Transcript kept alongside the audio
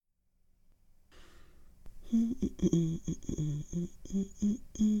Oh,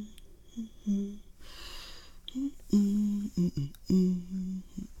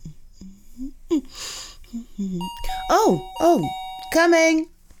 coming.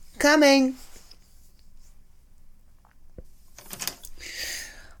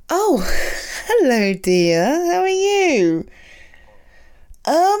 Oh, hello, dear. How are you?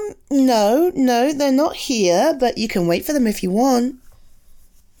 No, they're not here, but you can wait for them if you want.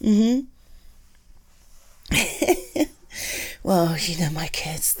 Well, you know my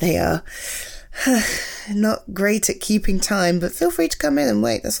kids, they are not great at keeping time, but feel free to come in and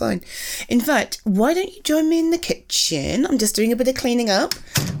wait, that's fine. In fact, why don't you join me in the kitchen? I'm just doing a bit of cleaning up.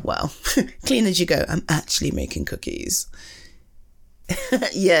 Well, clean as you go. I'm actually making cookies.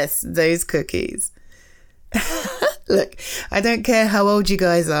 Yes, those cookies. Look, I don't care how old you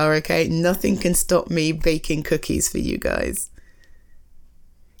guys are, okay? Nothing can stop me baking cookies for you guys.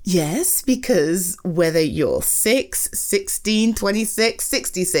 Yes, because whether you're 6, 16, 26,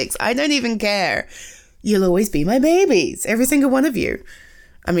 66, I don't even care. You'll always be my babies, every single one of you.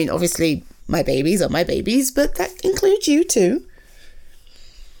 I mean, obviously, my babies are my babies, but that includes you too.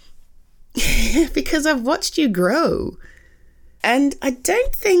 Because I've watched you grow. And I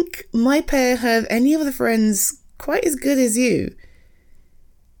don't think my pair have any other friends quite as good as you.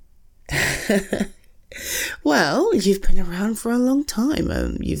 Well, you've been around for a long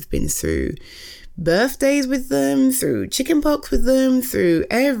time. You've been through birthdays with them, through chickenpox with them, through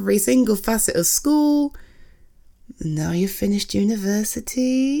every single facet of school. Now you've finished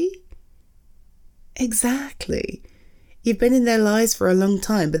university. Exactly. You've been in their lives for a long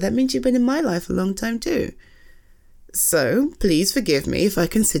time, but that means you've been in my life a long time too. So, please forgive me if I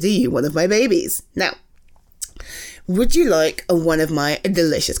consider you one of my babies. Now, would you like one of my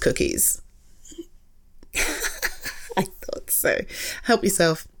delicious cookies? I thought so. Help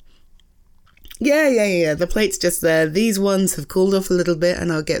yourself. Yeah. The plate's just there. These ones have cooled off a little bit,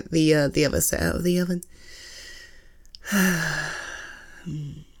 and I'll get the other set out of the oven. No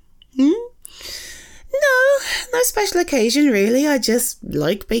special occasion, really. I just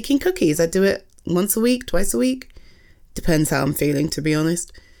like baking cookies. I do it once a week, twice a week. Depends how I'm feeling, to be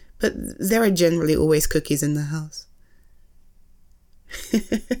honest. But there are generally always cookies in the house.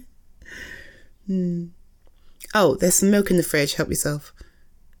 Oh, there's some milk in the fridge. Help yourself.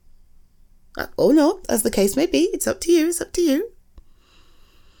 Oh, no, as the case may be. It's up to you.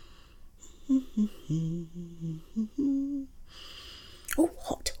 Oh,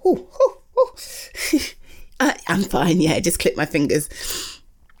 hot. Oh. I'm fine, yeah. Just clip my fingers.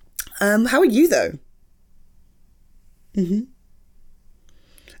 How are you, though?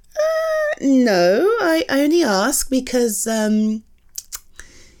 No, I only ask because,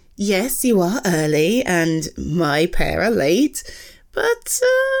 yes, you are early and my pair are late, but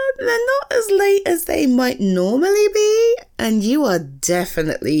they're not as late as they might normally be, and you are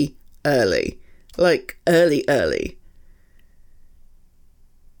definitely early. Like, early.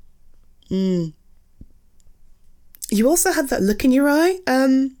 You also had that look in your eye.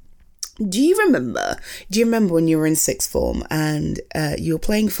 Do you remember when you were in sixth form and you were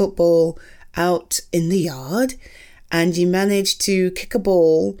playing football out in the yard and you managed to kick a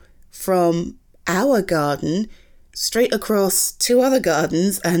ball from our garden straight across 2 other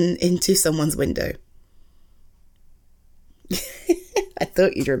gardens and into someone's window? I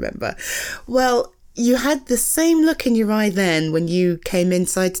thought you'd remember. Well, you had the same look in your eye then when you came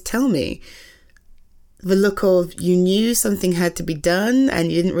inside to tell me. The look of you knew something had to be done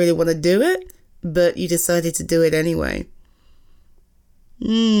and you didn't really want to do it, but you decided to do it anyway.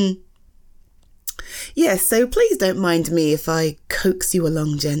 Yes, so please don't mind me if I coax you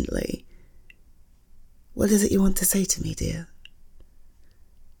along gently. What is it you want to say to me, dear?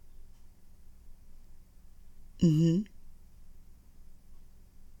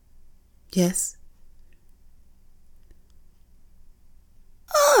 Yes?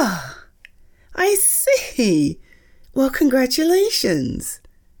 Ah, I see. Well, congratulations.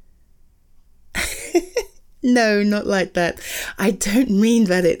 No, not like that. I don't mean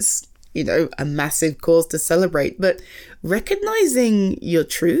that it's, a massive cause to celebrate, but recognizing your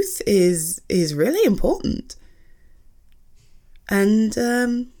truth is really important. And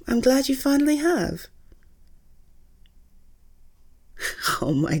I'm glad you finally have.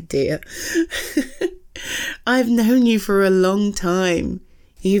 Oh, my dear. I've known you for a long time.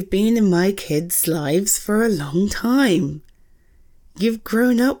 You've been in my kids' lives for a long time. You've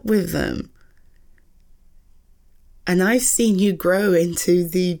grown up with them. And I've seen you grow into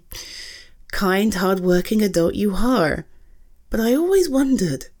the kind, hard-working adult you are. But I always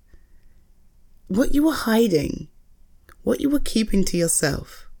wondered what you were hiding, what you were keeping to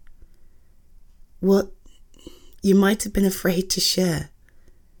yourself, what you might have been afraid to share.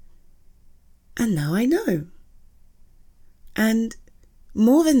 And now I know. And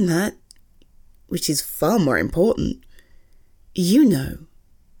more than that, which is far more important, you know.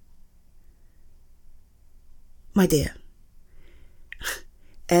 My dear,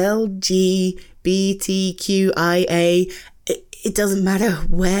 LGBTQIA, it doesn't matter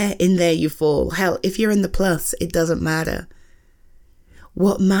where in there you fall. Hell, if you're in the plus, it doesn't matter.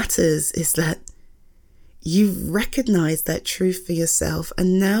 What matters is that you've recognized that truth for yourself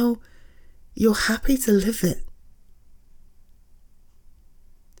and now you're happy to live it.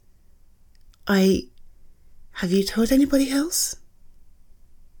 Have you told anybody else?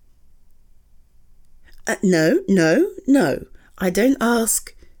 No. I don't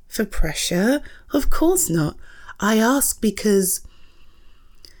ask for pressure. Of course not. I ask because,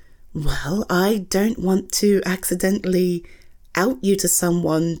 well, I don't want to accidentally out you to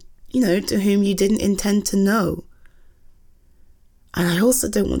someone, to whom you didn't intend to know. And I also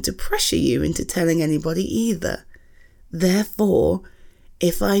don't want to pressure you into telling anybody either. Therefore,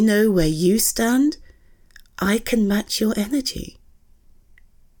 if I know where you stand, I can match your energy.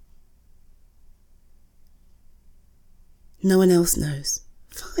 No one else knows.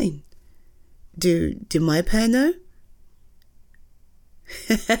 Fine. Do my pair know?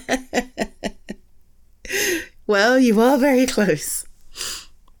 Well, you are very close.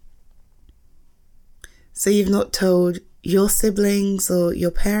 So you've not told your siblings or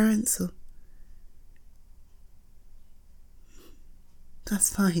your parents? Or... That's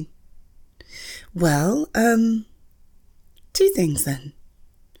fine. Well, 2 things then.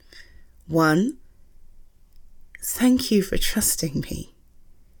 1, thank you for trusting me.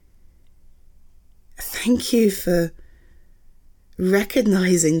 Thank you for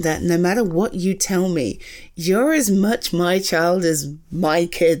recognizing that no matter what you tell me, you're as much my child as my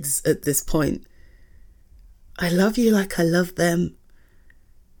kids at this point. I love you like I love them.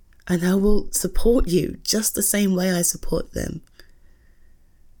 And I will support you just the same way I support them.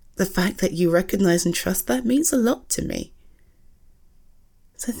 The fact that you recognize and trust that means a lot to me.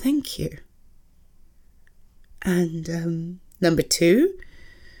 So thank you. And number 2,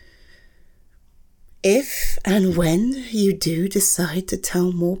 if and when you do decide to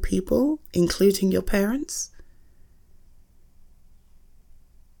tell more people, including your parents,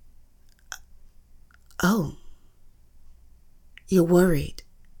 oh, you're worried.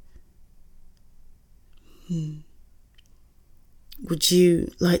 Would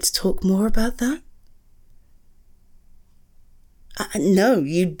you like to talk more about that? No,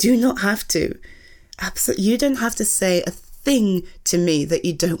 you do not have to. Absolutely, you don't have to say a thing to me that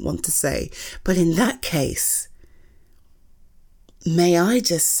you don't want to say. But in that case, may I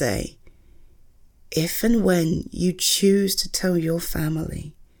just say, if and when you choose to tell your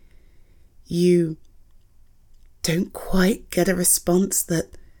family, you don't quite get a response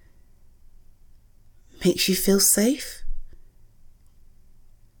that makes you feel safe,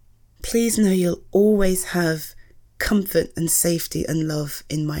 please know you'll always have comfort and safety and love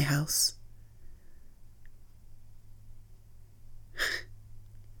in my house.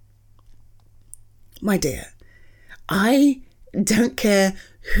 My dear, I don't care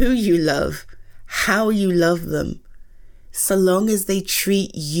who you love, how you love them, so long as they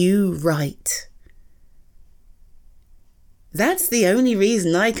treat you right. That's the only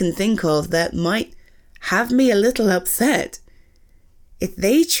reason I can think of that might have me a little upset. If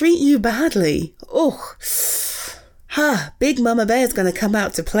they treat you badly, Big Mama Bear's going to come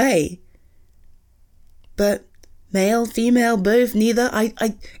out to play. But male, female, both, neither,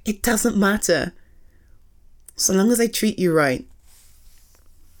 it doesn't matter. So long as they treat you right.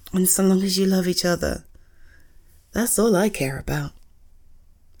 And so long as you love each other. That's all I care about.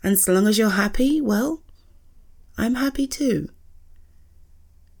 And so long as you're happy, well, I'm happy too.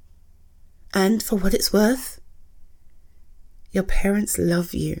 And for what it's worth, your parents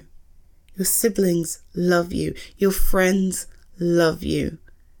love you. Your siblings love you. Your friends love you.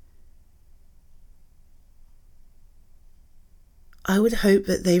 I would hope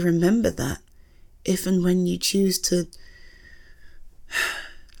that they remember that if and when you choose to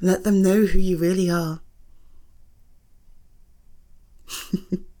let them know who you really are.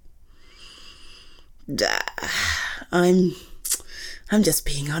 I'm just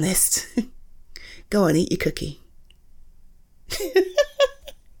being honest. Go on, eat your cookie.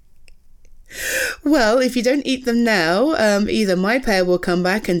 Well, if you don't eat them now, either my pair will come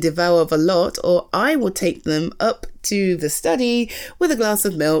back and devour the lot, or I will take them up to the study with a glass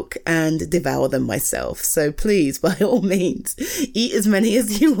of milk and devour them myself. So please, by all means, eat as many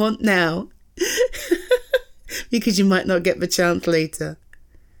as you want now, because you might not get the chance later.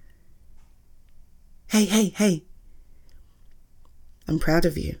 Hey, I'm proud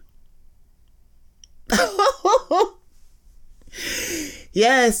of you.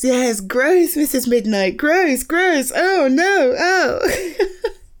 Yes, gross, Mrs. Midnight, gross. Oh no, oh.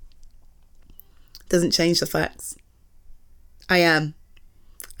 Doesn't change the facts. I am.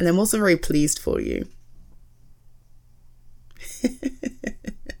 And I'm also very pleased for you.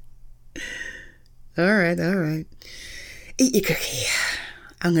 All right. Eat your cookie.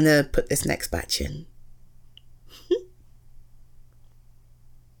 I'm going to put this next batch in.